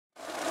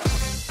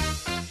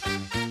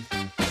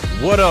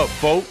What up,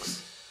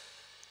 folks?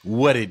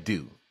 What it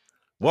do?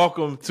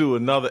 Welcome to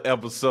another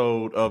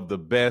episode of the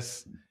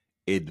Best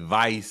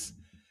Advice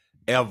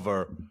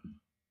Ever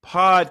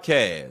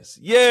podcast.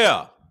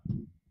 Yeah,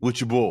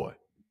 with your boy,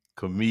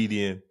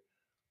 comedian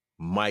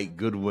Mike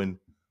Goodwin,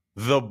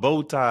 the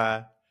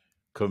Bowtie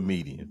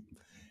Comedian.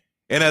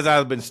 And as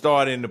I've been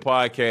starting the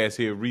podcast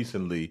here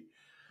recently,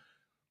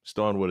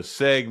 starting with a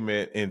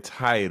segment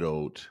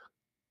entitled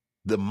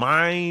The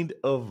Mind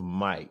of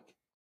Mike.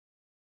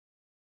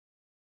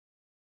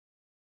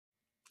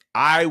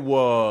 I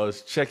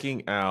was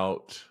checking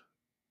out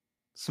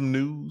some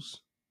news,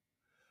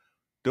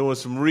 doing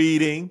some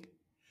reading,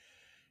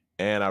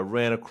 and I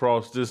ran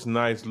across this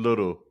nice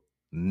little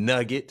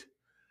nugget,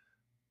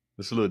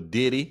 this little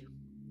ditty.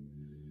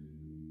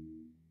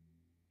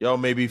 Y'all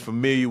may be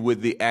familiar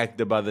with the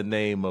actor by the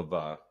name of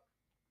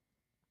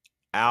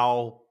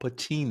Al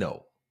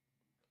Pacino.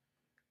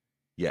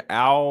 Yeah,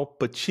 Al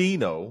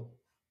Pacino,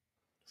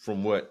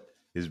 from what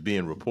is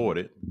being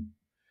reported,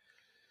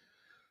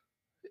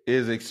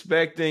 is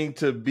expecting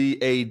to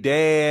be a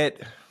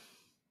dad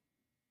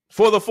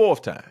for the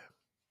fourth time.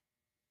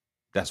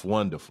 That's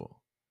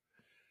wonderful.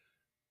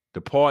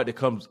 The part that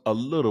comes a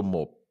little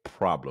more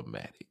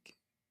problematic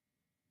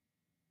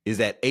is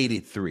at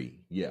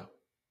 83. Yeah,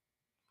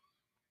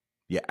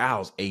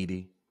 Al's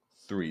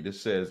 83.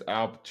 This says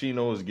Al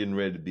Pacino is getting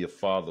ready to be a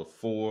father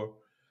for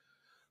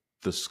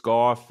the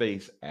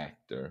Scarface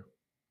actor.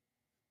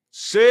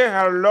 Say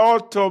hello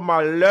to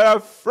my little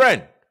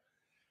friend.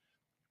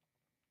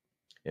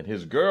 And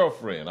his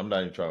girlfriend, I'm not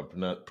even trying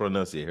to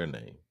pronounce her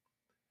name,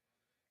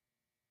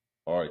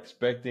 are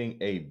expecting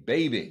a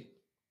baby.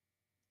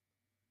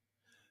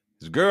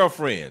 His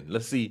girlfriend,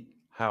 let's see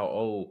how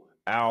old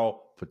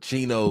Al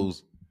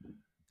Pacino's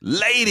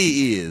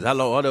lady is.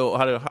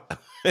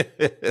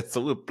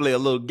 So we'll play a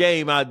little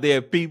game out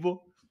there,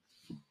 people.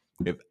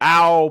 If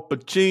Al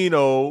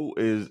Pacino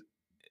is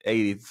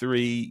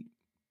 83,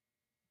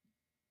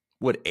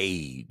 what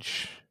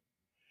age?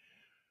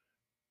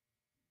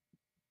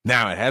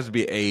 Now, it has to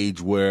be an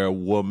age where a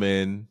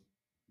woman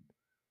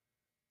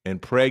and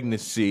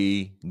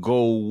pregnancy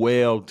go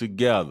well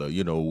together.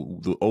 You know,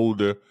 the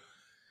older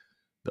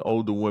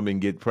women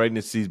get,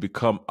 pregnancies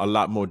become a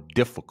lot more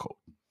difficult.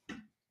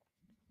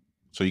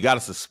 So you got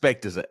to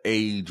suspect there's an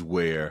age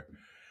where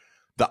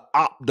the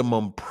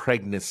optimum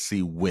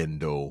pregnancy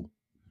window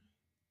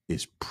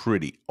is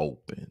pretty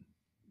open.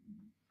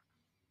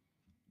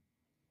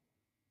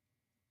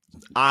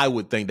 I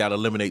would think that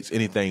eliminates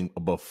anything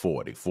above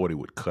 40. 40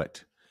 would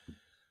cut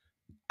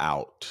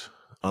out,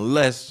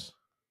 unless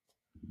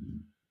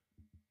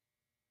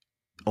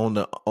on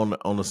the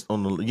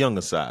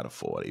younger side of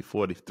 40,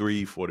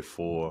 43,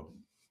 44,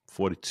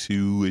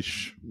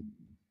 42-ish.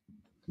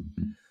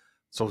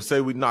 So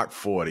say we knock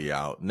 40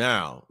 out.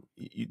 Now,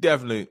 you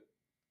definitely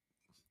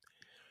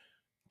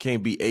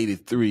can't be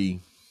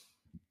 83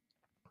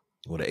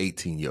 with an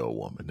 18-year-old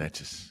woman. That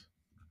just,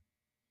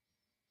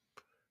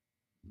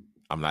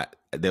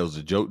 there was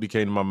a joke that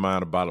came to my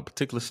mind about a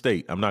particular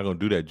state. I'm not going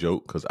to do that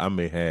joke because I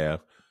may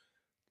have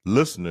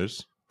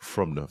listeners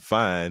from the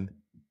fine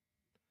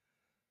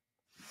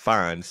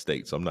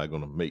states. I'm not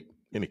going to make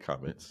any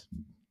comments.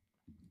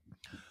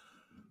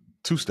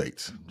 2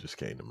 states just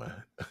came to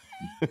mind.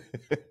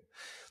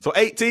 So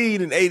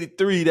 18 and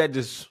 83, that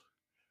just,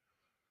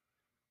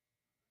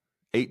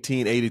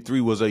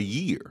 1883 was a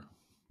year.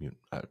 You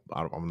know,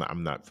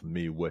 I'm not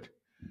familiar what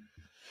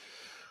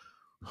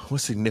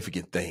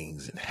significant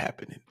things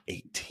happened in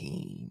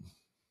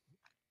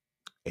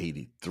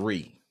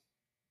 1883.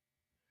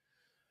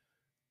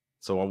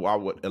 So I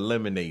would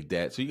eliminate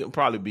that. So you can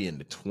probably be in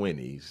the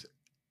 20s.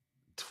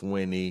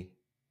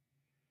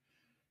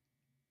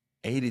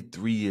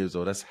 83 years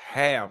old. That's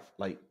half,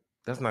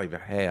 that's not even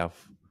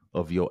half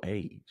of your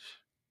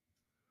age.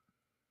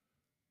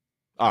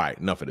 All right,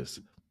 enough of this.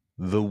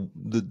 The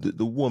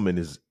woman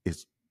is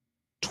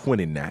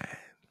 29.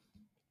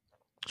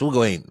 So we'll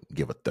go ahead and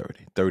give her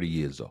 30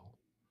 years old.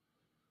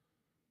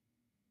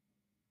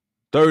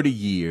 30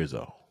 years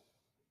old.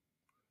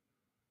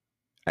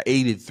 At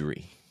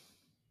 83.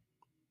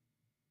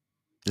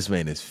 This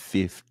man is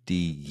 50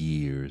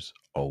 years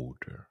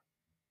older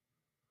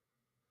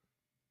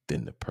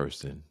than the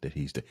person that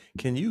he's dating.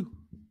 Can you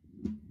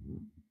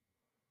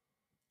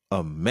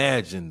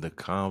imagine the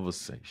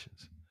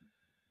conversations?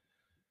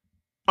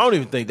 I don't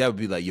even think that would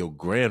be like your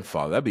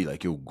grandfather. That'd be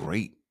like your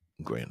great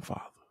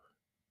grandfather.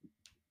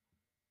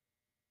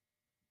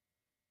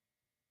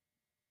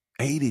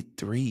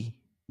 83.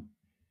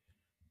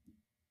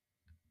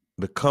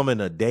 Becoming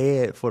a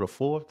dad for the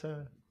 4th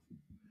time.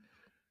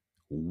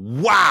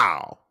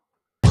 Wow.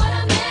 What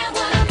a man,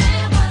 what a man,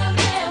 what a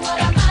man,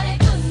 what a mighty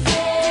good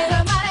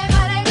man.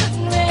 Mighty good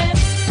man.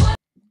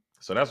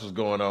 So that's what's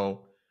going on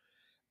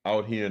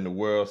out here in the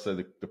world. So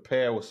the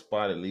pair was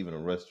spotted leaving a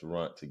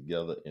restaurant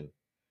together in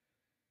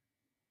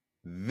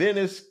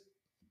Venice,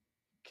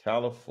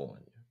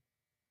 California.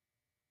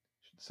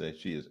 She said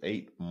she is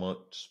 8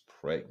 months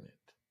pregnant.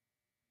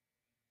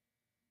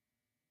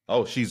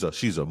 Oh, she's a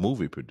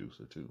movie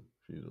producer too.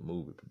 She's a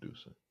movie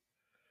producer.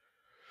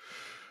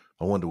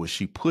 I wonder, was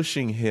she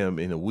pushing him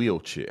in a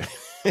wheelchair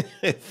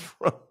in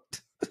front?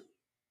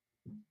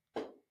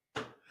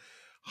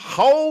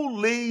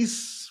 Holy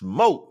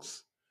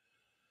smokes.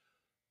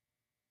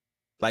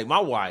 Like,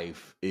 my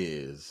wife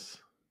is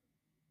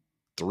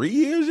 3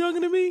 years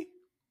younger than me.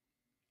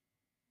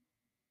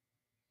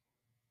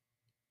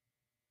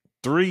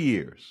 3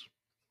 years.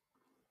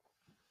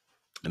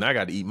 And I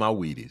got to eat my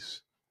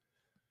Wheaties.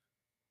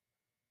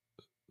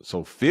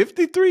 So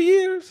 53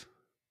 years?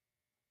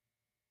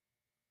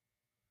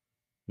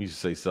 You should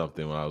say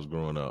something when I was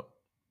growing up.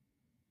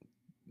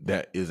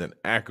 That is an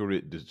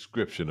accurate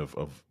description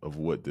of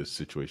what this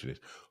situation is.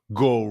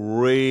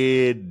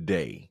 Great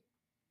day.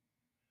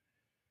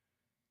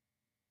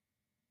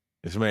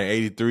 This man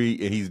 83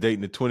 and he's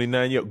dating a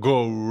 29-year-old.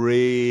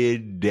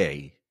 Great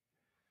day.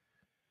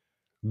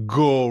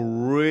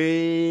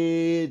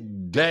 Great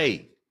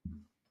day.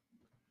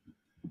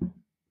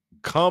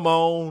 Come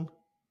on,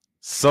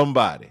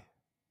 somebody.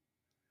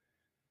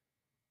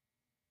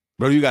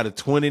 Bro, you got a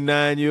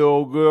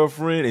 29-year-old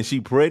girlfriend and she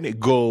pregnant?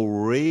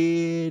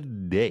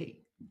 Great day.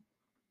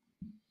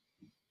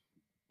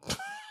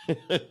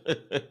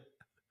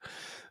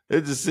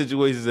 It's just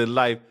situations in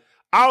life.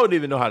 I don't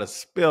even know how to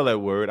spell that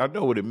word. I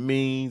know what it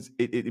means.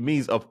 It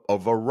means a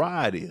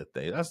variety of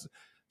things. That's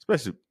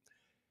especially.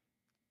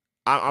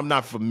 I'm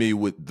not familiar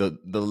with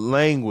the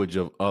language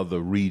of other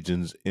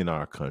regions in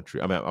our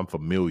country. I mean, I'm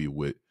familiar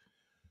with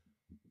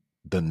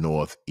the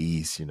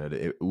Northeast. You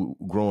know,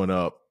 growing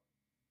up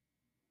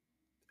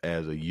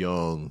as a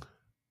young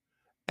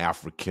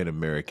African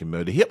American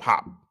male, the hip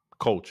hop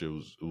culture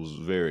was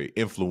very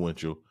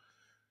influential.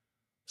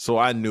 So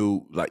I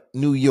knew, like,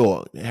 New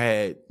York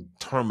had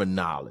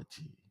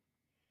terminology.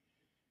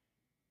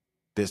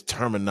 There's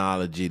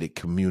terminology that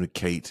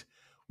communicates,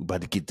 we're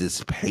about to get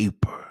this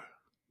paper,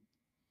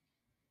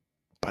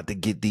 about to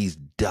get these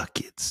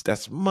ducats.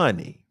 That's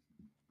money.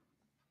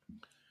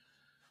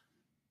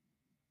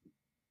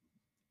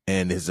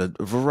 And there's a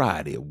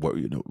variety of work.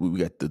 You know, we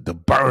got the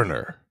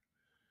burner.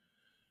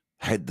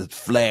 Had to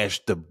flash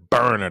the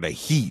burner, the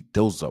heat.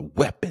 Those are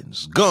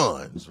weapons,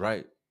 guns,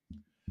 right?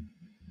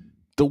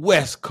 The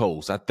West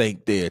Coast, I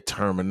think their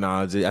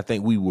terminology, I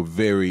think we were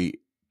very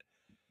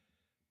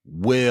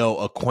well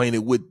acquainted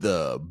with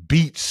the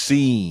beach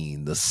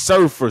scene. The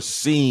surfer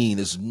scene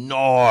is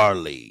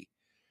gnarly.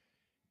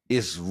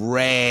 It's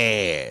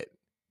rad.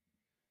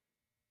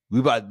 We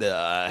about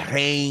to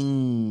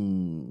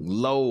hang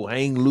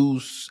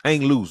loose,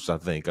 I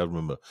think. I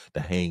remember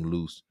the hang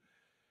loose.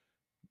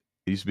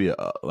 It used to be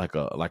like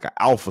an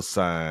alpha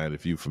sign,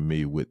 if you're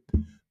familiar with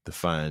the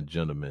fine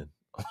gentleman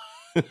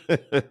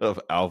of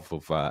Alpha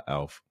Phi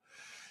Alpha.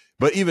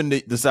 But even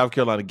the South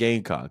Carolina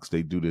Gamecocks,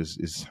 they do this.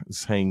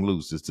 It's hang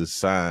loose. It's the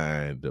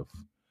sign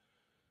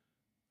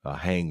of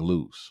hang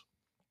loose.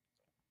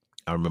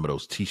 I remember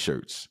those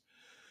T-shirts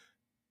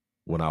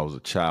when I was a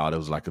child. It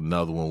was like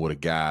another one with a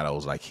guy that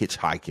was like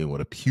hitchhiking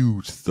with a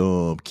huge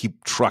thumb,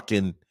 keep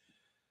trucking.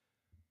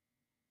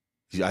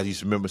 I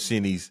used to remember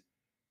seeing these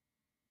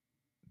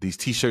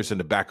T-shirts in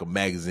the back of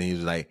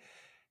magazines, like,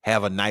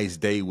 have a nice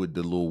day with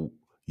the little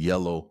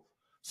yellow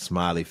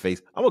smiley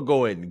face. I'm going to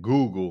go ahead and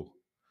Google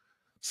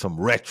some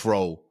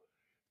retro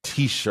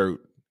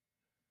T-shirt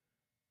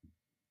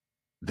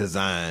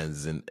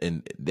designs. And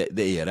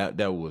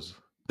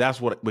that's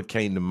what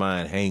came to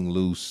mind, hang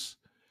loose.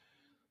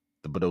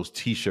 But those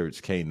T-shirts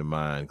came to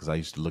mind because I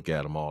used to look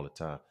at them all the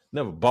time.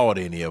 Never bought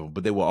any of them,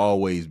 but they were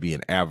always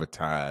being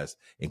advertised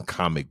in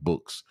comic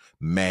books,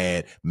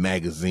 Mad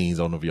magazines.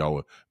 I don't know if y'all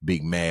were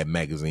big Mad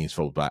magazines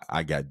folks, but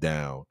I got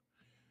down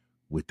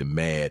with the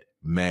Mad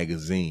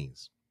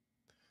magazines.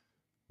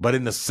 But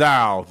in the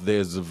South,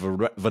 there's a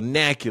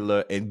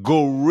vernacular and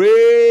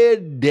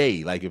great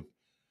day. Like, if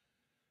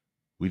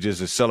we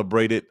just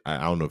celebrated, I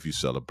don't know if you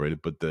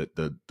celebrated, but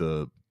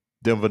the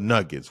Denver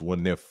Nuggets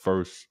won their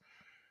first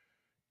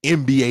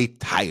NBA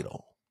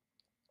title.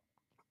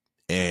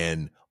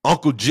 And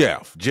Uncle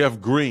Jeff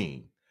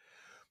Green,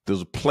 there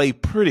was a play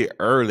pretty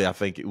early, I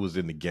think it was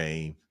in the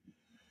game,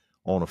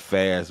 on a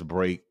fast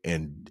break,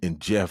 and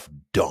Jeff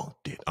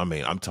dunked it. I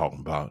mean, I'm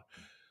talking about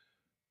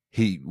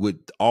he, with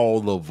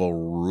all the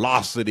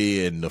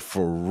velocity and the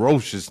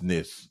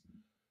ferociousness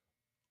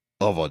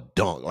of a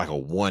dunk, like a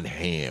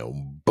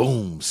one-hand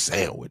boom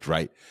sandwich,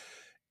 right?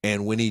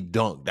 And when he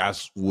dunked,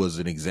 that was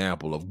an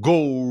example of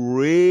go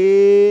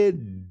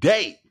red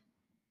day.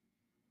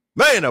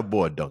 Man, that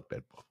boy dunked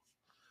that ball.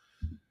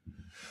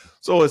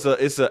 So it's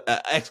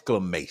a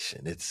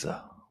exclamation. It's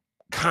a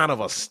kind of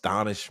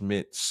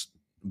astonishment,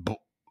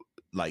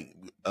 like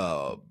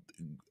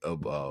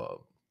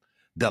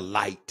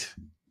delight.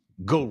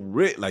 Go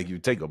red, like you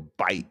take a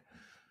bite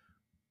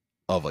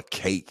of a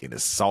cake and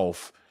it's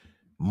soft,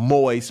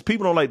 moist.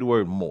 People don't like the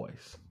word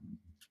moist.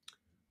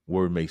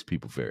 Word makes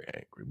people very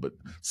angry, but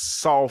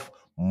soft,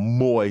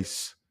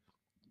 moist,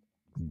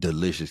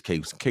 delicious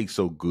cakes. Cake's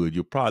so good,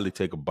 you'll probably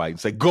take a bite and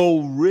say,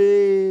 go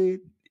red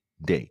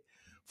day.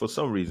 For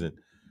some reason,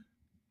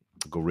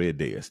 Go Red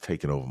Day is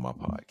taking over my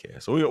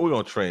podcast. So we're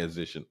going to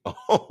transition.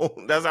 Oh,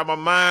 that's how my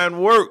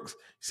mind works.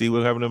 See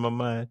what's happening in my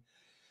mind?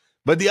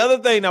 But the other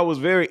thing that was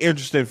very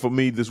interesting for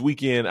me this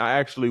weekend, I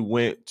actually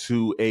went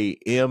to a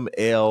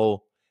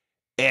MLS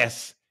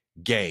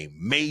game,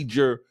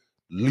 Major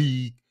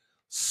League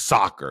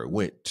Soccer.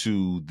 Went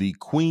to the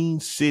Queen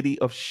City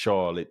of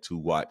Charlotte to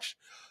watch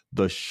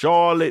the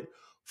Charlotte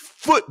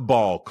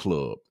Football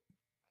Club.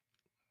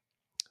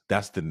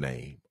 That's the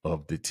name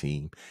of the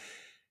team.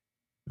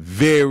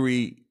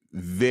 Very,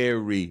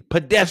 very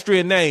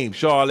pedestrian name,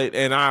 Charlotte,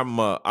 and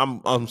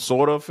I'm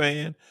sort of a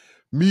fan.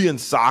 Me and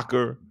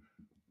soccer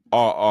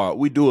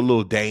we do a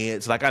little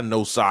dance. Like, I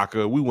know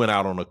soccer. We went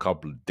out on a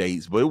couple of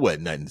dates, but it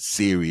wasn't nothing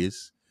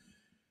serious.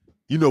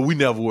 You know, we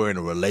never were in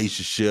a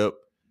relationship.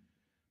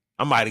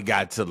 I might have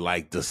got to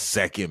like the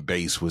second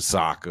base with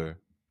soccer.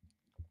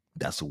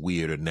 That's a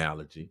weird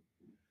analogy.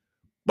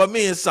 But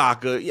me and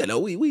soccer, you know,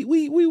 we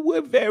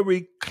were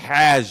very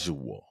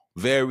casual.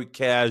 Very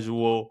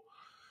casual.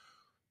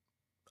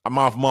 I'm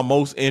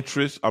most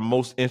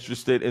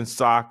interested in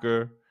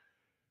soccer.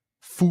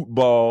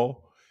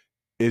 Football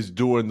is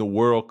during the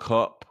World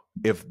Cup,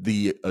 if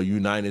the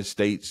United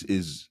States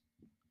is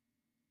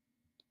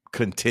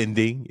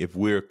contending, if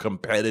we're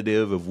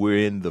competitive, if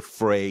we're in the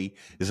fray.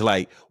 It's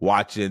like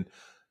watching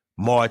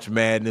March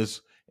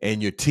Madness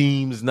and your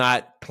team's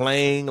not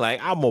playing. Like,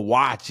 I'm going to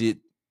watch it.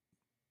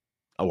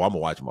 Oh, I'm going to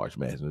watch March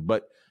Madness,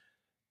 but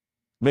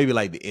maybe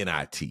like the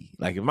NIT.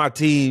 Like, if my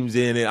team's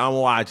in it, I'm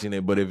watching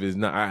it, but if it's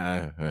not,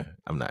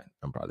 I'm not.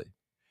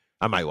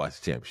 I might watch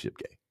the championship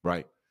game,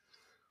 right?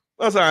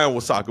 That's how I am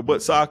with soccer,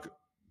 but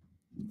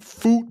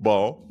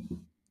football,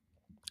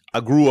 I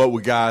grew up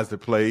with guys that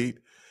played.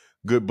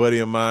 Good buddy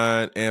of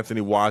mine,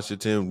 Anthony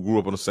Washington, grew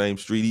up on the same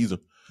street. He's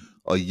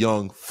a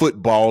young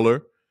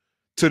footballer,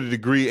 to the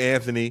degree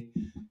Anthony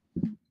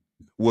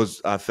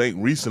was, I think,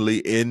 recently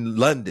in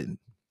London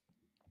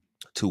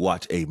to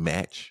watch a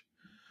match.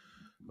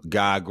 A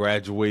guy I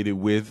graduated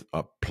with,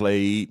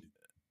 played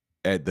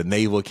at the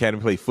Naval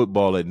Academy, played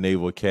football at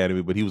Naval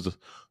Academy, but he was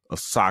a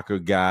soccer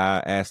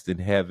guy, Aston.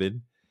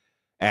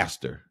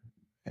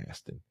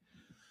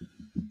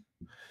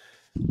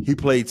 He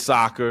played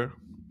soccer.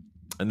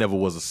 I never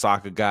was a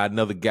soccer guy.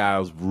 Another guy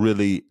was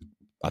really,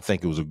 I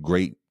think it was a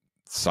great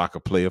soccer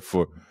player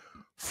for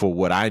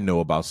what I know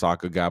about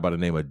soccer, guy by the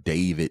name of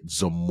David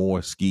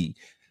Zamorski.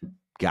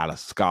 Got a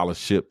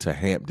scholarship to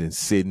Hampton,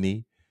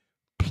 Sydney.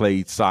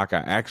 Played soccer.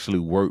 I actually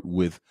worked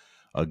with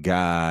a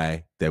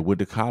guy that went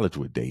to college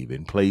with David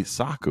and played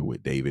soccer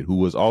with David, who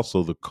was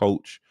also the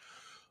coach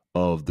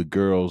of the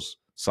girls'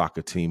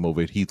 soccer team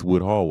over at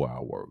Heathwood Hall where I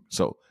worked.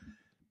 So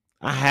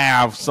I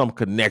have some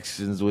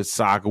connections with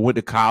soccer. Went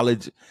to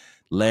college,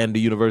 Lander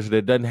University,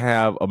 that doesn't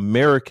have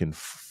American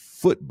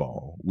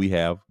football. We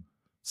have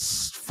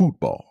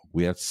football.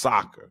 We have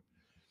soccer.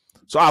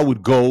 So I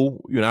would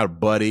go, you know, I had a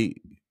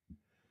buddy,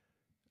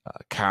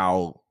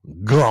 Kyle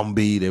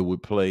Gumby, that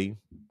would play.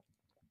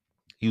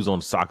 He was on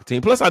the soccer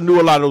team. Plus, I knew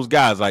a lot of those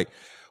guys. Like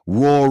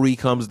Rory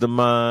comes to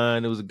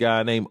mind. There was a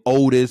guy named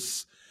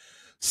Otis,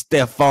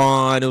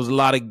 Stefan. There was a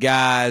lot of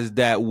guys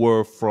that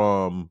were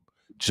from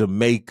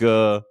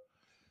Jamaica.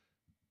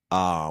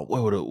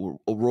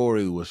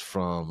 Rory was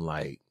from,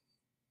 like,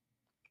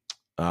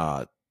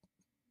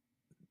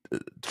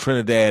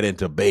 Trinidad and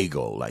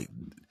Tobago. Like,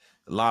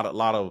 a lot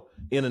of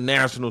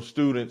international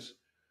students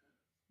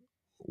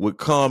would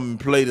come and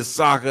play the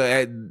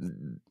soccer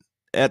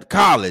at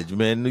college.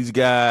 Man, these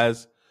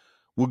guys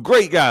were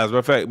great guys. Matter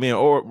of fact, me and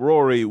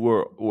Rory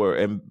were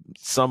in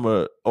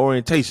summer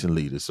orientation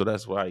leaders, so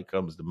that's why he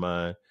comes to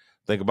mind.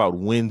 Think about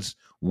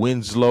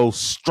Winslow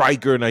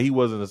Striker. Now, he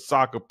wasn't a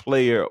soccer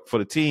player for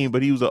the team,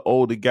 but he was an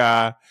older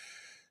guy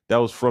that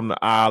was from the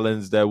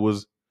islands that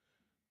was,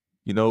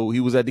 you know, he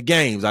was at the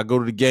games. I go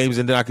to the games,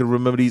 and then I can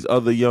remember these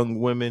other young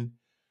women,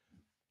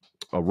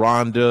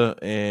 Rhonda,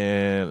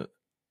 and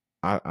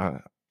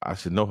I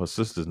should know her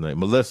sister's name,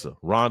 Melissa.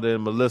 Rhonda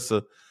and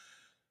Melissa,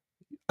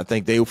 I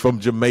think they were from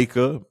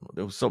Jamaica.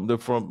 There was something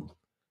from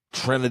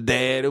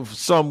Trinidad. It was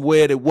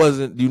somewhere that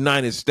wasn't the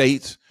United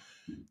States.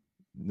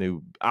 They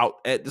were out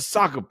at the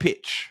soccer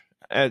pitch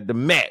at the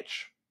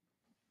match.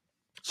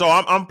 So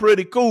I'm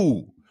pretty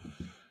cool.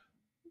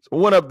 So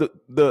went up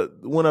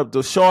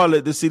to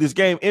Charlotte to see this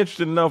game.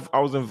 Interesting enough, I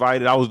was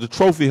invited. I was the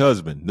trophy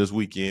husband this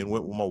weekend.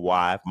 Went with my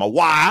wife.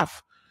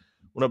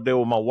 Went up there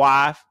with my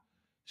wife.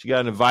 She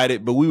got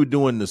invited, but we were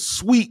doing the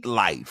suite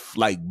life,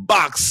 like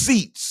box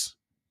seats.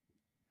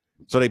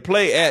 So they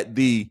play at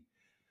the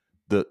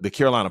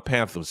Carolina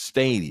Panthers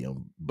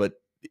stadium, but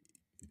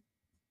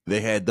they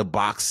had the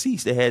box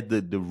seats. They had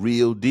the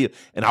real deal.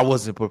 And I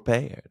wasn't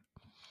prepared.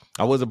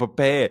 I wasn't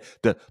prepared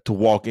to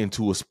walk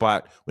into a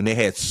spot when they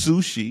had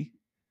sushi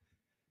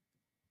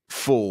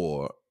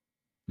for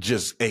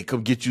just, hey,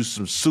 come get you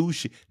some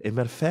sushi. As a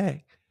matter of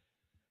fact,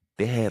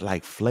 they had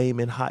like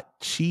flaming hot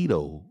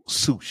Cheeto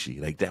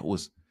sushi. Like, that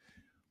was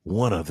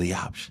one of the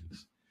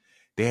options.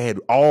 They had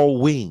all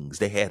wings.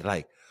 They had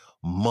like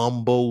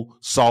mumbo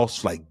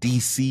sauce, like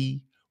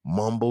DC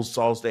mumbo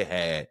sauce. They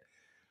had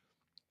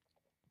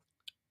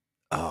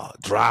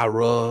dry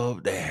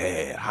rub. They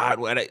had hot.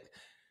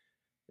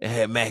 They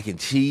had mac and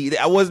cheese.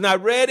 I was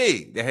not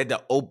ready. They had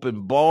the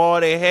open bar.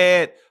 They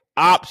had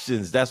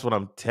options. That's what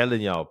I'm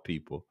telling y'all,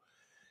 people.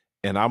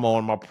 And I'm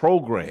on my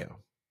program.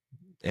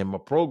 And my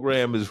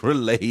program is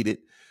related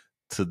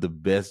to the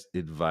best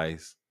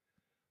advice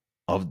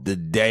of the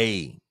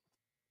day.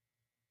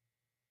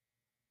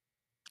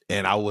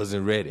 And I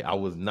wasn't ready. I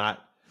was not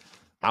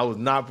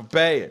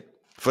prepared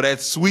for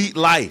that sweet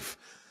life.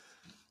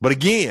 But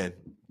again,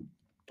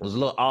 it was a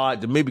little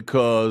odd to me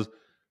because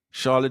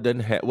Charlotte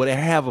doesn't have, well, they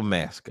have a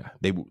mascot.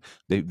 They're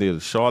the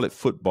Charlotte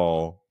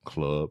Football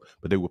Club,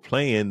 but they were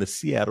playing the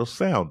Seattle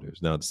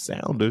Sounders. Now, the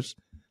Sounders,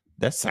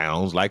 that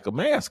sounds like a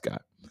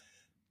mascot.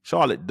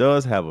 Charlotte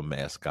does have a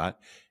mascot,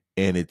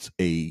 and it's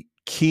a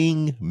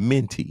King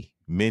Minty.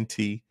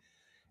 Minty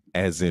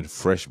as in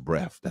fresh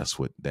breath. That's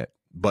what that,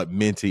 but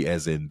Minty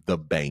as in the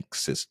bank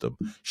system.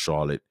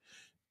 Charlotte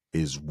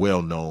is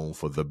well known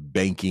for the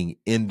banking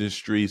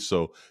industry.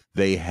 So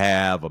they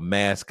have a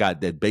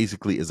mascot that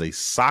basically is a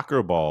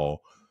soccer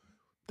ball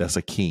that's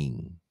a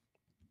king.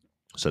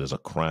 So there's a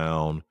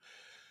crown,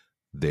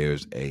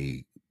 there's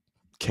a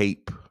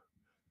cape,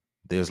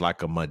 there's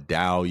like a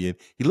medallion.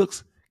 He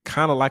looks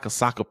kind of like a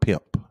soccer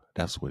pimp.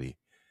 That's what they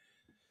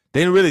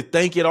didn't really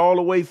think it all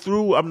the way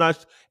through. I'm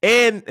not,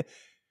 and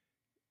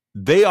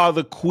they are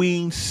the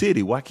Queen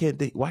City. Why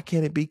can't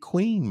it be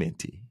Queen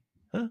Minty?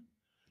 Huh?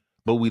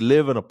 But we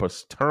live in a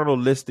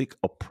paternalistic,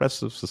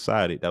 oppressive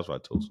society. That's what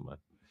I told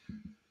somebody.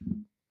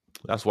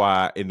 That's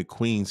why in the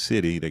Queen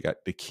City, they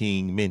got the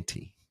King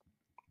Minty.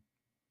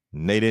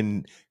 And they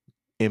didn't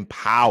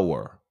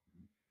empower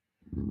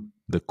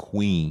the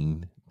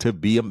Queen to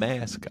be a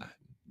mascot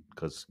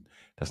because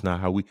that's not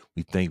how we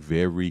think,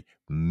 very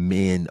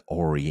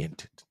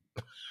men-oriented.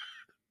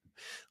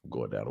 I'm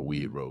going down a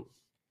weird road.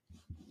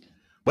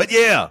 But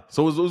yeah,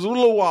 so it was a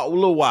little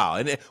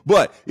while.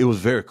 But it was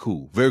very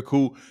cool. Very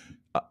cool.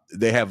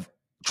 They have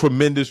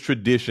tremendous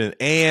tradition.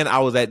 And I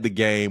was at the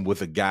game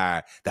with a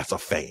guy that's a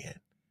fan.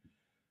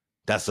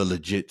 That's a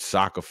legit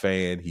soccer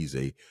fan. He's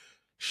a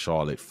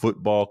Charlotte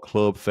Football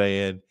Club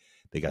fan.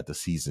 They got the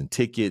season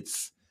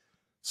tickets.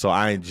 So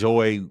I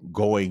enjoy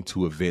going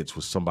to events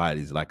with somebody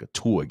who's like a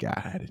tour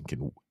guide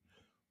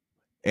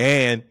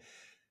and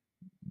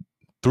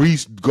 3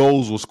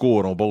 goals were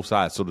scored on both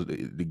sides. So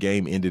the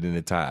game ended in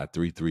a tie,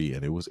 3-3.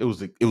 And it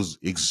was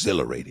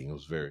exhilarating. It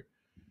was very,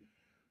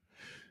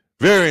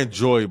 very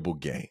enjoyable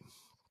game.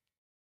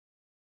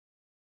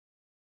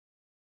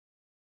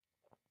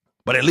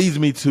 But it leads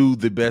me to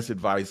the best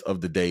advice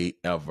of the day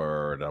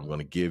ever that I'm going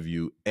to give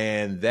you.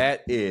 And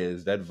that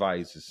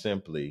advice is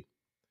simply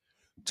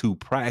to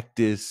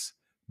practice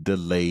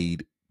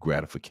delayed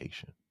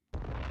gratification.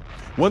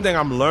 One thing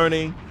I'm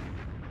learning,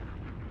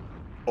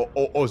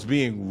 or is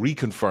being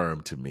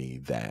reconfirmed to me,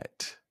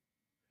 that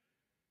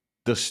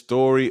the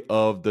story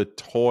of the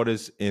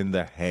tortoise and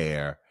the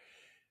hare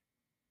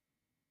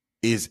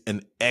is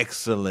an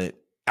excellent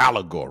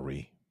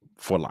allegory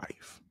for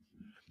life.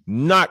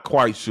 Not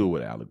quite sure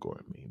what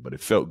allegory means, but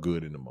it felt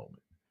good in the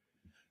moment.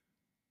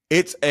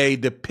 It's a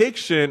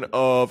depiction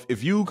of,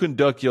 if you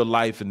conduct your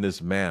life in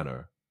this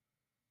manner,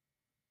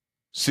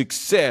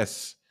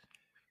 success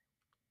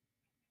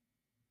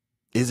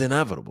is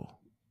inevitable.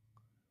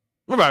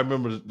 I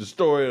remember the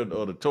story of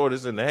the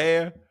tortoise and the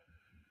hare.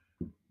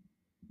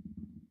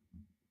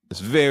 It's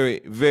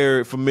very,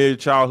 very familiar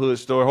childhood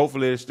story.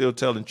 Hopefully they're still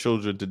telling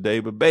children today.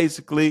 But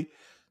basically,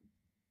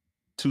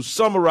 to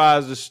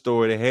summarize the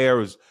story, the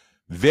hare is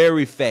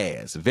very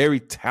fast, very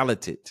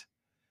talented,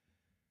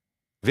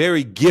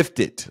 very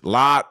gifted, a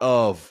lot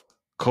of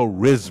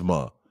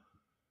charisma,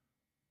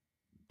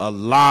 a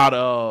lot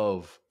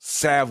of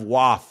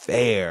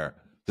savoir-faire.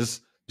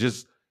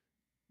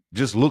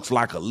 Just looks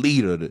like a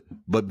leader,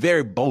 but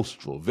very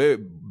boastful,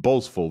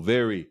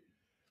 very,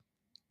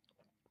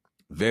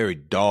 very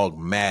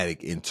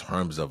dogmatic in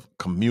terms of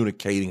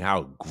communicating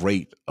how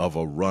great of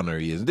a runner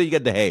he is. And then you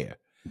got the hare.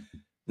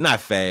 Not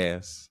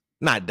fast,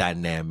 not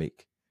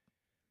dynamic,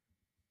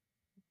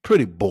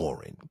 pretty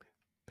boring,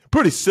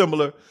 pretty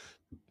similar.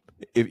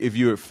 If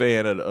you're a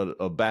fan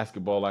of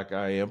basketball like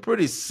I am,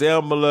 pretty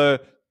similar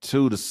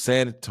to the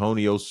San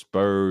Antonio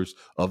Spurs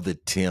of the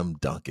Tim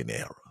Duncan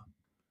era.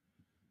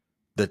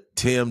 The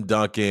Tim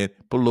Duncan,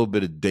 put a little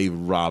bit of David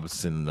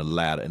Robinson in the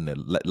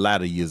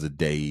latter years of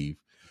Dave.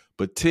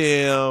 But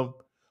Tim,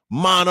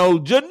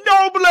 Manu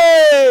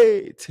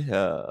Ginobili,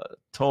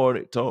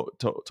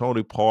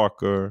 Tony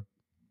Parker,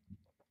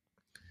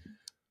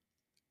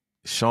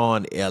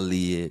 Sean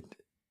Elliott,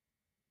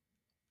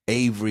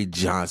 Avery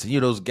Johnson,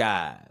 those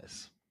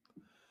guys.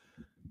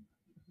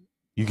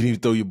 You can even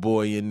throw your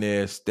boy in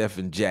there,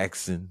 Steven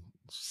Jackson,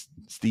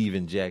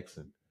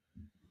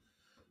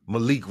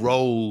 Malik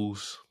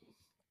Rose.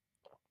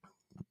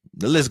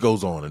 The list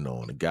goes on and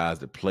on. The guys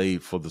that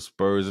played for the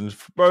Spurs, and the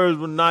Spurs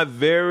were not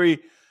very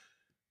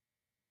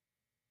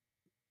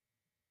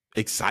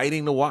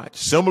exciting to watch.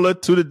 Similar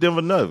to the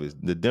Denver Nuggets.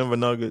 The Denver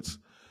Nuggets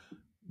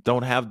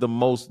don't have the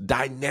most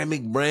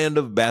dynamic brand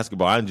of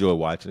basketball. I enjoy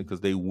watching it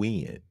because they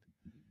win.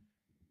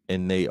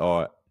 And they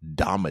are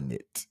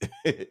dominant.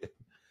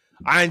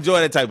 I enjoy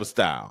that type of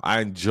style.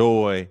 I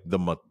enjoy the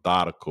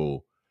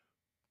methodical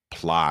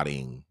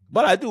plotting,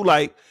 but I do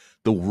like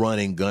the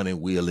running, gunning,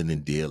 wheeling,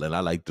 and dealing. I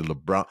like the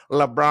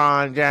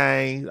LeBron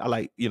James. I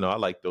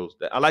like those.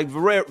 I like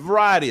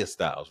variety of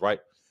styles, right?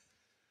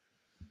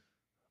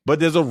 But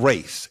there's a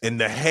race, and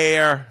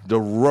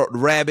the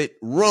rabbit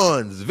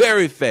runs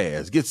very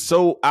fast, gets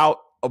so out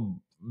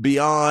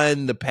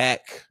beyond the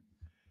pack.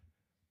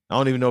 I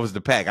don't even know if it's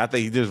the pack. I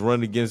think he just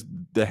run against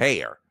the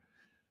hare.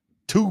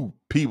 Two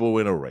people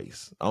in a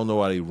race. I don't know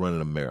why they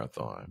running a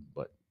marathon,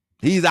 but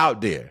he's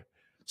out there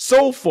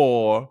so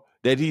far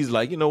that he's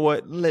like, you know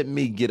what? Let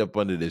me get up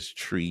under this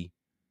tree,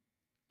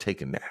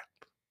 take a nap.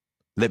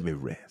 Let me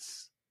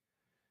rest.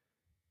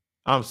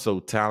 I'm so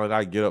talented.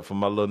 I get up from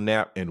my little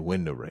nap and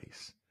win the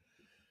race.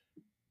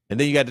 And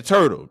then you got the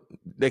turtle.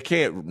 They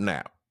can't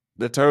nap.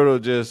 The turtle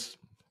just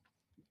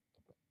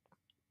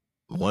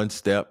one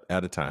step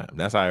at a time.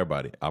 That's how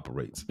everybody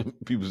operates.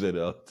 People say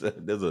that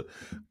there's a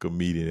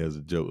comedian has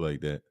a joke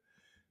like that.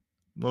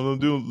 I'm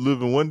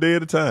living one day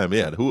at a time.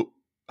 Yeah.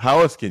 How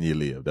else can you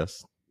live?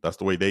 That's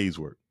the way days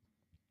work.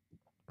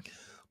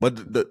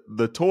 But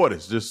the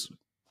tortoise just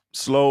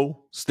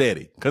slow,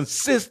 steady,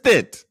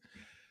 consistent.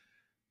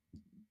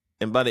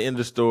 And by the end of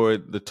the story,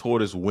 the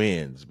tortoise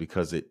wins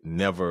because it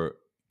never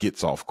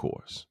gets off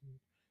course.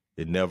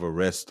 It never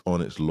rests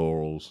on its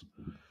laurels.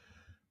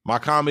 My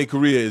comedy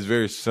career is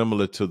very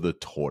similar to the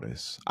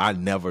tortoise. I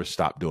never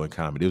stopped doing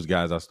comedy. Those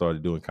guys I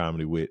started doing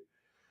comedy with,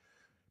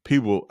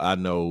 people I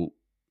know,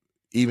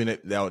 even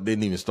that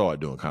didn't even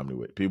start doing comedy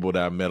with, people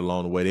that I met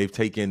along the way, they've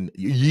taken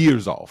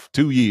years off,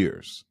 2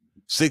 years,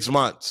 6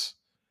 months.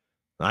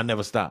 I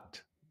never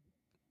stopped.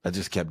 I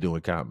just kept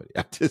doing comedy.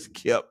 I just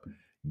kept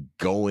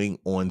going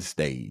on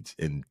stage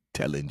and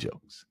telling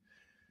jokes.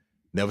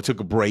 Never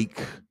took a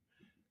break.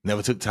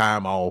 Never took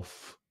time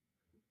off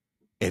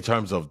in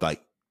terms of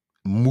like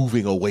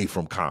moving away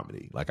from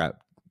comedy. Like I'm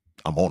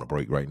on a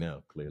break right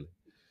now, clearly.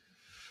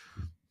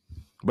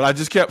 But I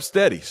just kept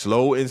steady,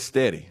 slow and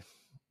steady.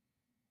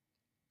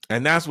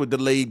 And that's what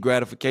delayed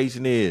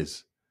gratification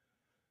is.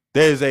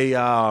 There's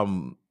I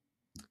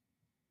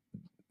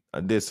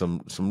did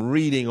some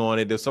reading on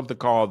it. There's something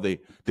called the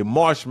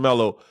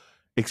marshmallow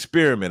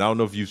experiment. I don't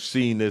know if you've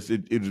seen this.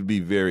 It would be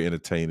very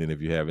entertaining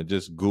if you haven't.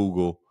 Just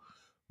Google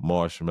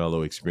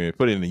marshmallow experiment.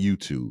 Put it in the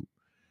YouTube.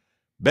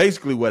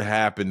 Basically what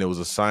happened, there was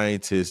a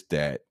scientist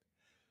that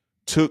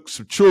took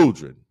some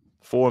children,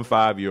 4 and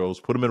 5 year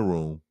olds, put them in a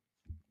room,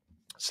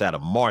 sat a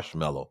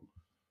marshmallow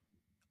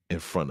in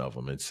front of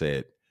them and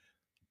said,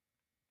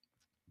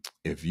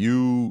 if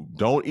you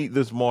don't eat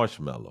this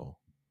marshmallow,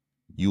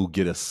 you'll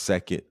get a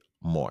second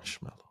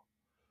marshmallow.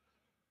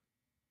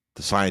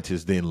 The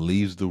scientist then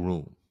leaves the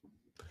room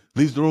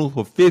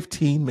for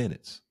 15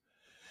 minutes.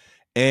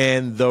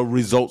 And the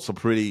results are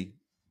pretty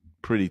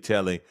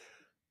telling.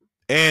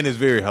 And it's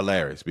very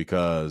hilarious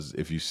because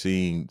if you've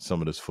seen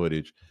some of this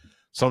footage,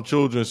 some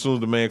children, as soon as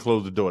the man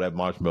closed the door, that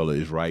marshmallow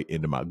is right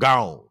in the mouth.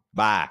 Gone.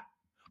 Bye.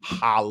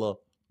 Holla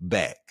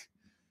back.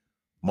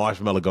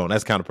 Marshmallow gone.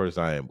 That's the kind of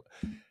person I am.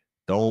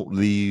 Don't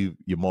leave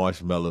your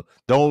marshmallow.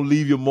 Don't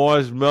leave your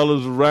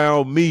marshmallows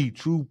around me.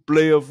 True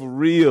player for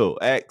real.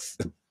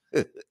 Ask.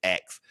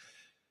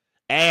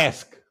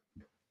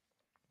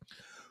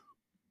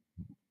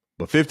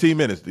 But 15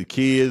 minutes, the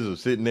kids are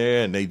sitting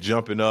there and they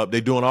jumping up.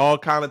 They doing all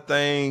kind of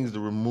things to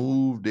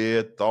remove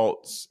their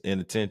thoughts and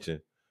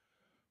attention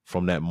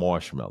from that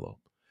marshmallow.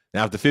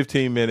 Now, after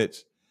 15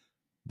 minutes,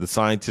 the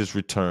scientist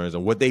returns.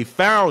 And what they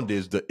found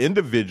is the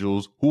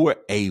individuals who were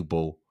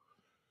able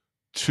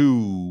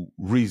to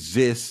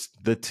resist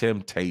the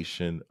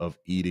temptation of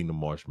eating the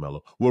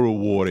marshmallow were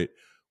rewarded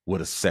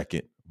with a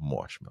second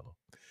marshmallow.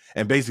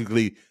 And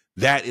basically,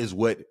 that is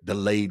what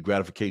delayed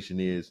gratification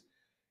is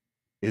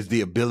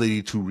the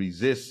ability to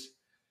resist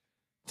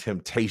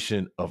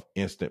temptation of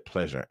instant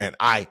pleasure. And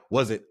I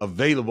wasn't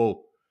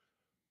available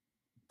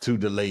to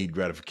delayed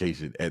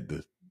gratification at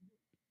the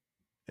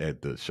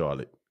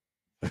Charlotte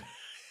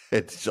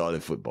at the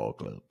Charlotte Football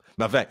Club.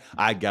 Matter of fact,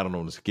 I got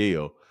on the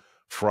scale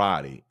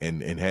Friday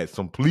and had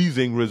some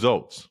pleasing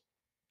results.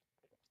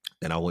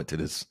 And I went to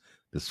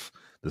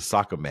the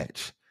soccer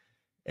match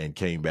and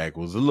came back,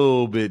 was a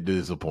little bit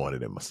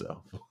disappointed in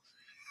myself.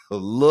 A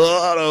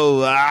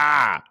little,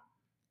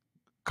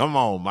 come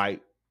on,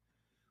 Mike.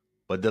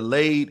 But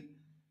delayed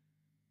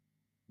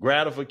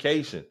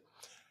gratification,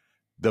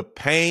 the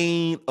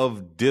pain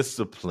of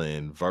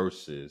discipline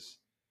versus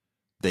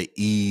the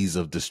ease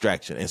of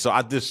distraction. And so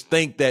I just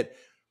think that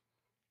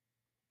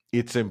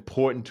it's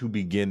important to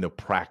begin to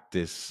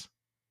practice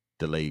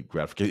delayed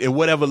gratification at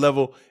whatever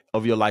level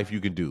of your life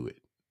you can do it.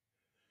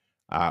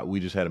 We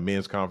just had a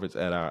men's conference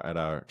at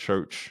our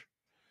church,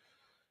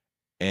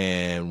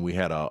 and we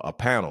had a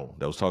panel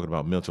that was talking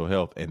about mental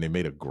health, and they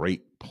made a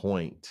great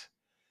point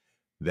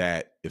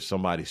that if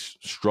somebody's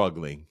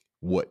struggling,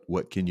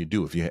 what can you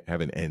do if you're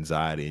having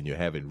anxiety and you're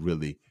having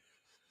really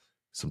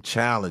some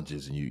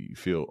challenges and you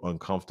feel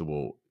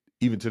uncomfortable,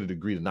 even to the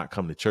degree to not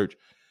come to church?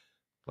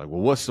 Like,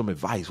 well, what's some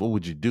advice? What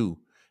would you do?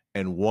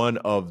 And one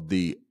of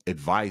the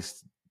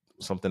advice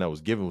something that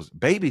was given was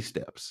baby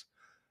steps.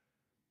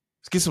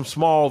 Let's get some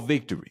small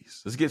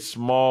victories. Let's get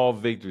small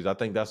victories. I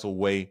think that's a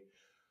way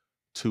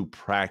to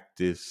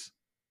practice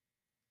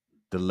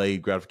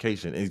delayed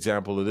gratification. An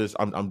example of this,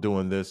 I'm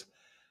doing this.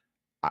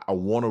 I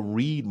want to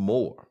read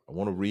more.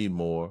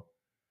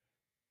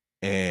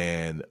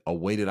 And a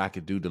way that I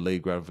could do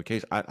delayed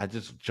gratification, I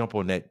just jump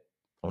on that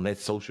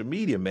social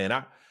media,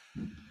 man.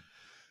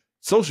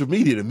 Social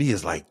media to me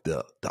is like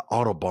the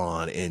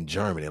Autobahn in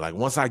Germany. Like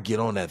once I get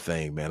on that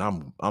thing,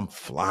 man, I'm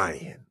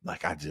flying.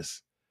 Like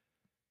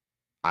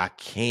I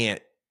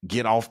can't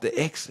get off the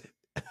exit.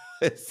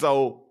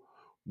 So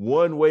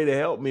one way to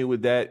help me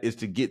with that is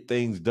to get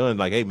things done.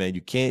 Like, hey man, you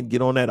can't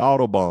get on that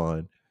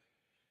Autobahn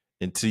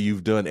until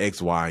you've done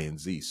X, Y, and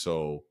Z.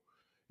 So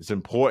it's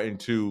important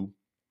to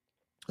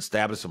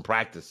establish some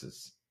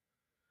practices.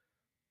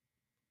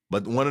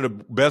 But one of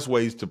the best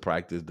ways to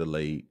practice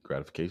delayed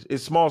gratification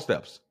is small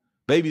steps,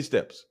 baby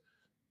steps.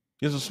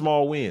 Get some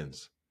small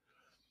wins.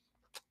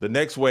 The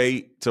next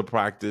way to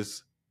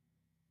practice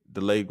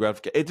delayed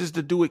gratification is just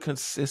to do it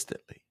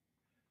consistently.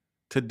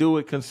 I'm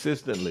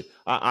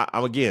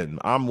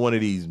one of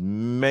these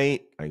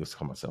I guess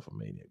call myself a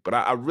maniac, but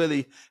I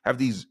really have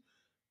these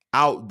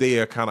out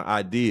there kind of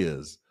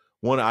ideas.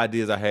 One of the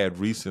ideas I had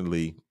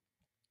recently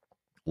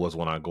was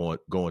when I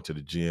going to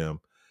the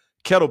gym,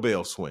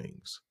 kettlebell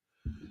swings,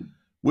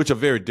 which are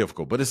very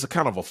difficult, but it's a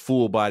kind of a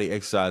full body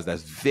exercise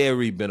that's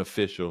very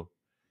beneficial.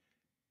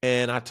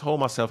 And I told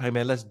myself, hey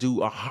man, let's do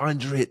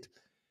 100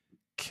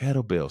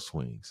 kettlebell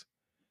swings.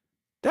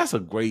 That's a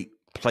great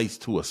place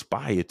to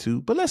aspire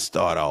to, but let's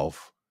start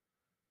off.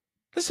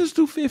 Let's just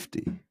do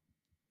 50.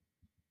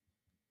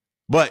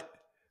 But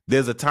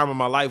there's a time in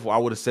my life where I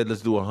would have said,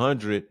 let's do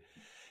 100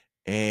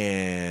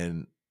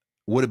 and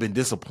would have been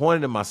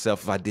disappointed in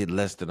myself if I did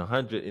less than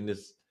 100 in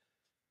this,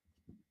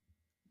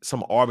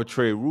 some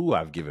arbitrary rule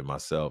I've given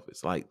myself.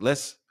 It's like,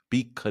 let's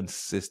be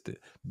consistent.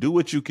 Do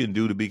what you can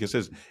do to be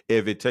consistent.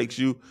 If it takes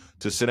you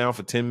to sit down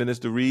for 10 minutes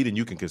to read and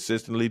you can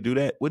consistently do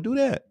that, we'll do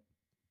that.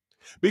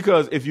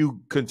 Because if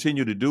you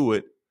continue to do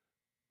it,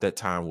 that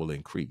time will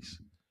increase.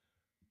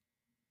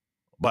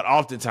 But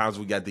oftentimes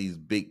we got these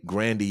big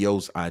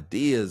grandiose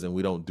ideas and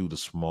we don't do the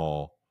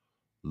small,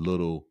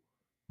 little,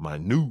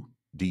 minute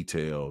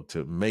detail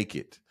to make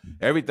it.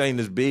 Everything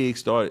that's big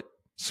started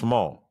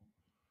small.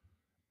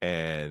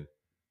 And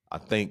I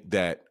think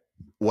that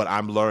what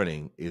I'm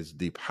learning is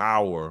the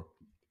power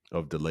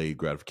of delayed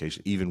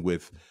gratification, even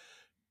with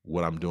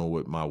what I'm doing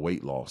with my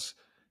weight loss.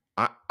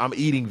 I'm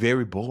eating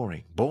very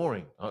boring.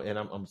 And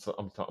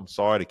I'm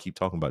sorry to keep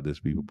talking about this,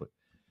 people, but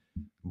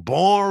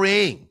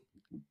boring.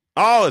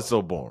 Oh, it's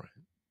so boring.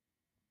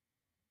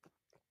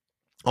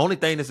 Only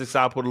thing that's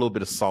exciting, I put a little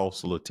bit of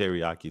sauce, a little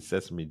teriyaki,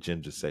 sesame,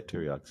 ginger, set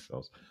teriyaki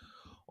sauce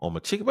on my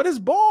chicken, but it's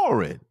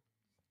boring.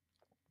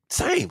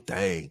 Same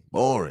thing,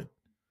 boring.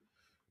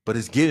 But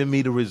it's giving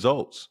me the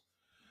results.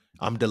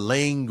 I'm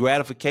delaying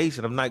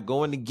gratification. I'm not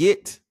going to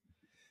get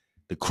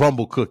the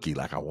crumble cookie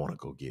like I want to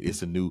go get.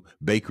 It's a new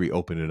bakery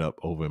opening up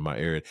over in my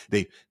area.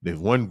 They've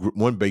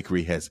one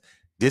bakery has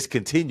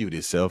discontinued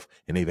itself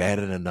and they've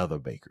added another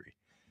bakery.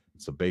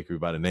 It's a bakery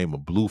by the name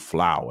of Blue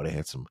Flower. They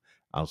had some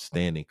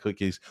outstanding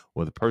cookies.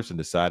 Well, the person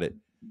decided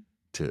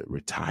to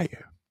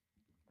retire.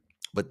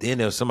 But then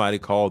there's somebody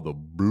called the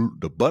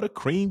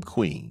Buttercream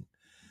Queen.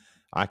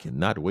 I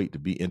cannot wait to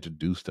be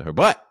introduced to her.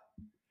 But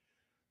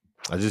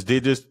I just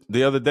did this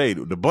the other day.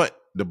 The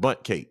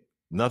bunt cake.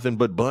 Nothing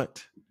but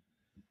bunt.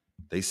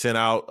 They sent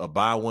out a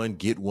buy one,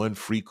 get one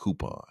free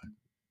coupon.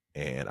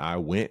 And I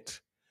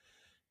went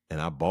and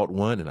I bought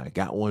one and I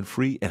got one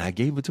free and I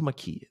gave it to my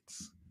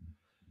kids.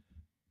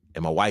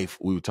 And my wife,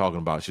 we were talking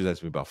about, she was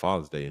asking me about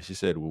Father's Day. And she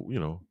said, well, you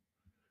know,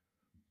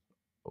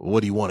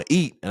 what do you want to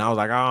eat? And I was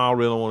like, oh, I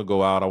really don't want to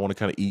go out. I want to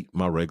kind of eat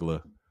my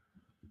regular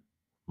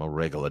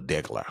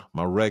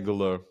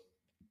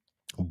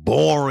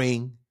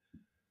boring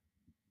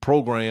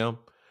program.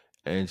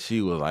 And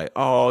she was like,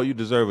 oh, you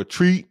deserve a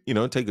treat,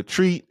 take a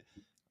treat.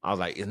 I was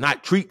like, it's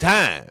not treat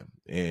time.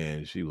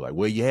 And she was like,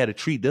 well, you had a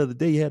treat the other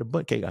day. You had a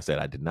butt cake. I said,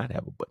 I did not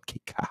have a butt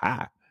cake.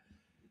 I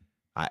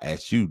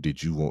asked you,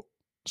 did you want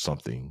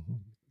something?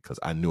 Because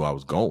I knew I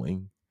was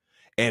going.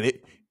 And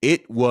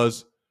it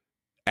was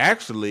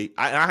actually,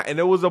 and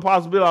there was a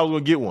possibility I was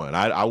going to get one.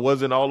 I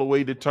wasn't all the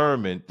way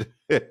determined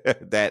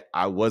that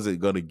I wasn't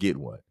going to get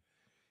one.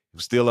 It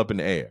was still up in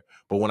the air.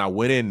 But when I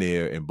went in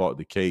there and bought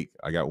the cake,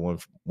 I got one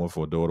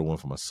for a daughter, one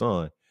for my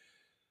son.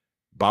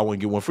 Buy one,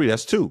 get one free.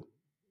 That's two.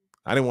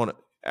 I didn't want to.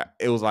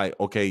 It was like,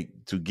 okay,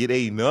 to get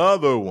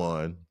another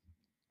one,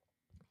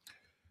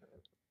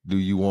 do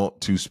you want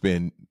to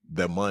spend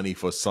the money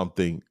for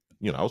something?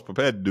 I was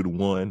prepared to do the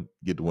one,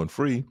 get the one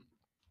free.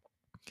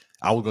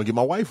 I was going to get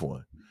my wife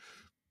one.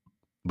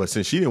 But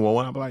since she didn't want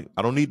one, I'm like,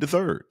 I don't need the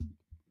third.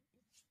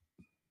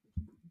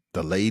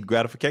 Delayed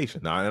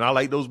gratification. Now, and I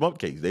like those bump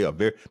cakes. They are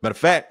matter of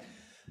fact,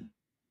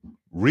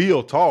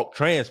 real talk,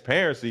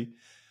 transparency.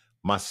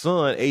 My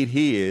son ate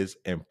his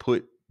and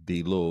put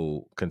the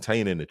little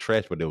container in the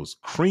trash, but there was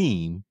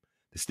cream.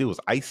 There still was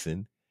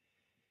icing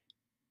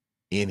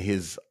in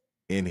his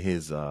in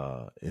his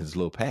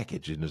little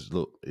package, in his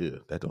little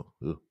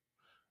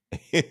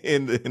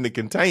in the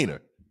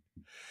container.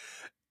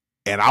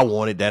 And I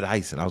wanted that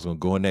icing. I was gonna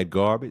go in that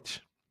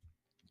garbage,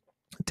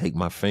 take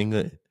my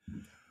finger,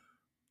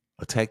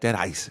 attack that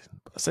icing.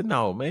 I said,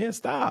 "No, man,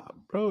 stop,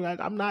 bro.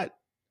 I'm not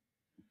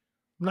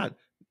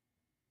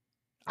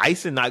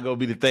icing. Not gonna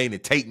be the thing to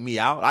take me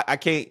out. I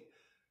can't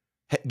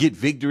get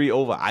victory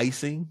over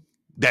icing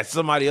that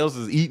somebody else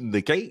is eating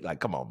the cake.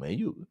 Like, come on,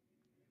 man,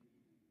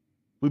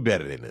 we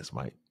better than this,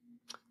 Mike."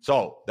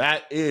 So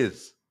that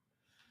is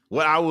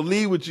what I will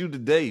leave with you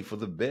today for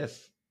the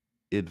best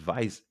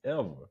advice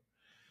ever.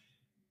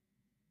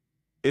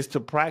 Is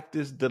to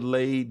practice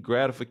delayed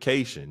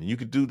gratification. You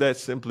could do that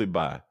simply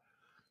by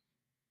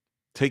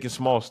taking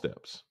small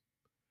steps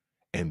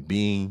and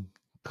being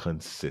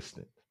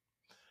consistent.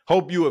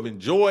 Hope you have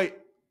enjoyed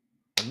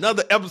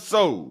another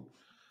episode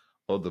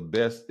of the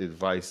Best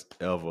Advice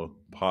Ever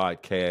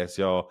podcast,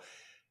 y'all.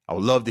 I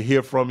would love to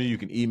hear from you. You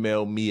can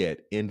email me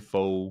at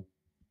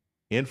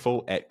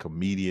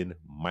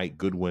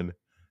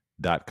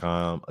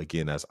info@comedianmikegoodwin.com.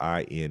 Again, that's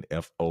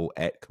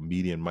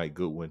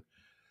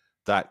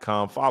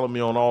info@comedianmikegoodwin.com. Follow me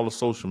on all the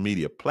social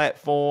media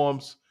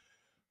platforms.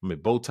 I'm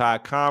at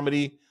Bowtie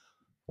Comedy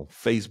on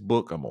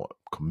Facebook. I'm on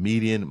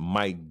Comedian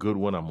Mike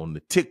Goodwin. I'm on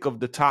the tick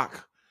of the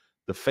talk,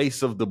 the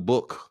face of the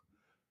book,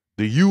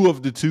 the U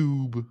of the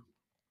tube,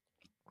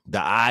 the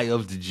I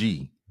of the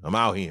G. I'm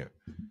out here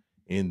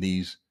in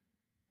these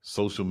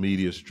social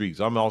media streets.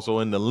 I'm also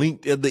in the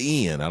link at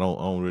the end. I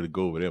don't really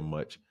go over there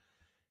much.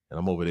 And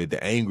I'm over there at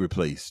the angry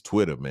place,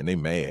 Twitter, man. They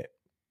mad.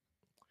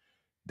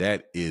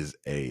 That is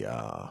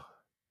a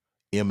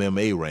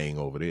MMA ring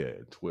over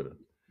there at Twitter.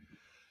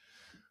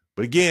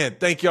 But again,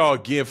 thank y'all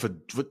again for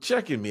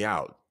checking me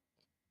out,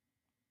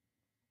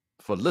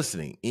 for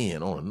listening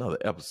in on another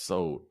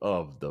episode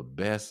of the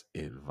Best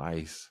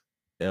Advice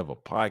Ever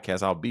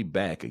podcast. I'll be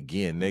back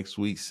again next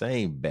week.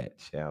 Same bat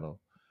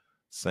channel,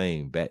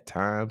 same bat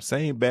time,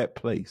 same bat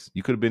place.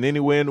 You could have been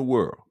anywhere in the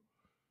world,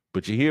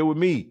 but you're here with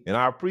me, and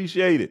I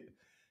appreciate it.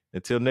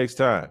 Until next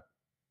time,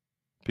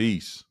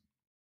 peace.